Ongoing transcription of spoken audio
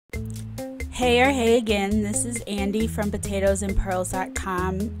Hey again, this is Andy from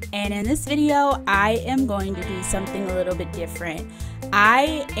potatoesandpearls.com, and in this video I am going to do something a little bit different.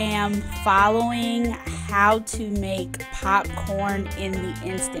 I am following how to make popcorn in the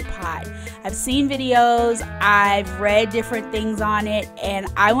Instant Pot. I've seen videos, I've read different things on it, and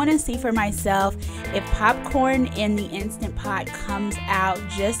I want to see for myself if popcorn in the Instant Pot comes out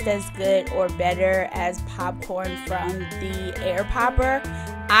just as good or better as popcorn from the air popper.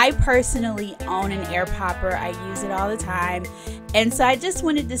 I personally own an air popper. I use it all the time. And so I just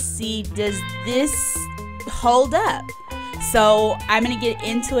wanted to see, does this hold up? So I'm going to get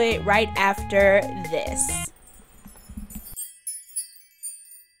into it right after this.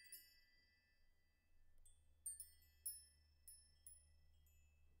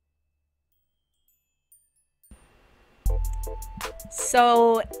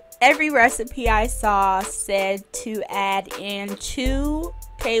 So every recipe I saw said to add in 2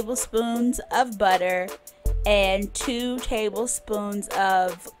 tablespoons of butter and 2 tablespoons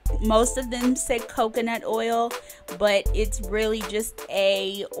of, most of them said coconut oil, but it's really just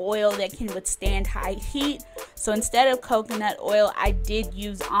a oil that can withstand high heat. So instead of coconut oil, I did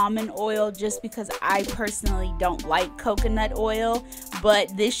use almond oil just because I personally don't like coconut oil,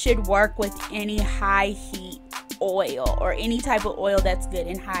 but this should work with any high heat oil or any type of oil that's good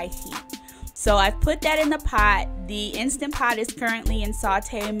in high heat. So I've put that in the pot. The Instant Pot is currently in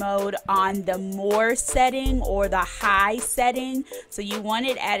saute mode on the more setting or the high setting. So you want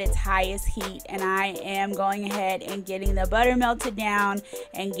it at its highest heat, and I am going ahead and getting the butter melted down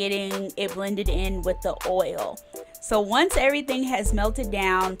and getting it blended in with the oil. So once everything has melted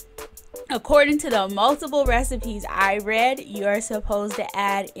down, according to the multiple recipes I read, you're supposed to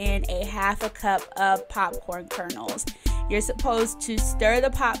add in a ½ cup of popcorn kernels. You're supposed to stir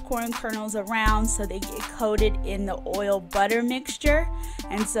the popcorn kernels around so they get coated in the oil butter mixture.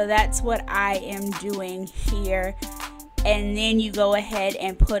 And so that's what I am doing here. And then you go ahead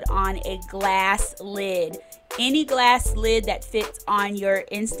and put on a glass lid. Any glass lid that fits on your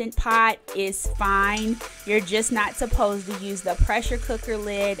Instant Pot is fine. You're just not supposed to use the pressure cooker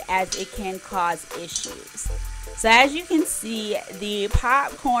lid as it can cause issues. So as you can see, the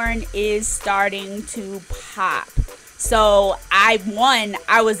popcorn is starting to pop. So I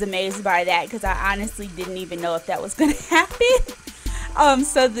was amazed by that because I honestly didn't even know if that was going to happen.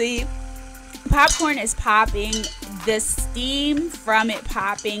 So the popcorn is popping. The steam from it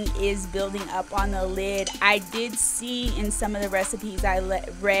popping is building up on the lid. I did see in some of the recipes I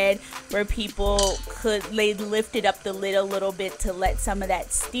read where people they lifted up the lid a little bit to let some of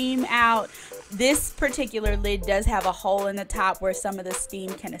that steam out. This particular lid does have a hole in the top where some of the steam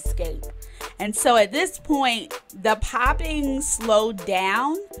can escape. And so at this point, the popping slowed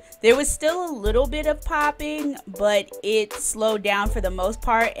down. There was still a little bit of popping, but it slowed down for the most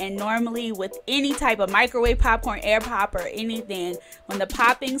part. And normally with any type of microwave popcorn, air pop, or anything, when the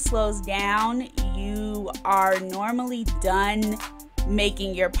popping slows down, you are normally done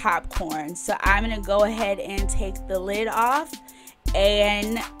making your popcorn. So I'm gonna go ahead and take the lid off,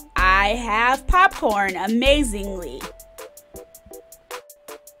 and I have popcorn, amazingly.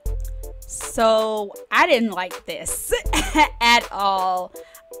 So I didn't like this at all.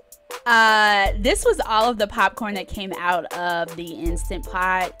 This was all of the popcorn that came out of the Instant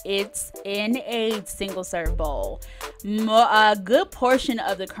Pot. It's in a single serve bowl. A good portion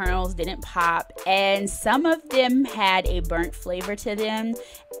of the kernels didn't pop, and some of them had a burnt flavor to them,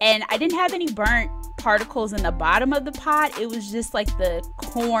 and I didn't have any burnt particles in the bottom of the pot. It was just like the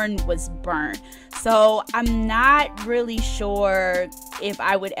corn was burnt. So I'm not really sure if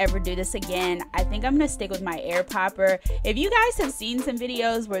I would ever do this again. I think I'm gonna stick with my air popper. If you guys have seen some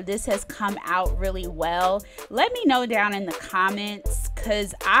videos where this has come out really well, let me know down in the comments,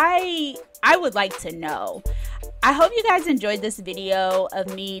 because I would like to know. I hope you guys enjoyed this video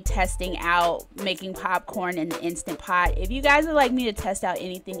of me testing out making popcorn in the Instant Pot. If you guys would like me to test out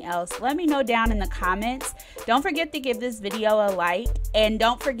anything else, let me know down in the comments. Don't forget to give this video a like, and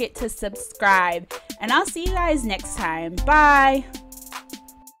don't forget to subscribe. And I'll see you guys next time. Bye.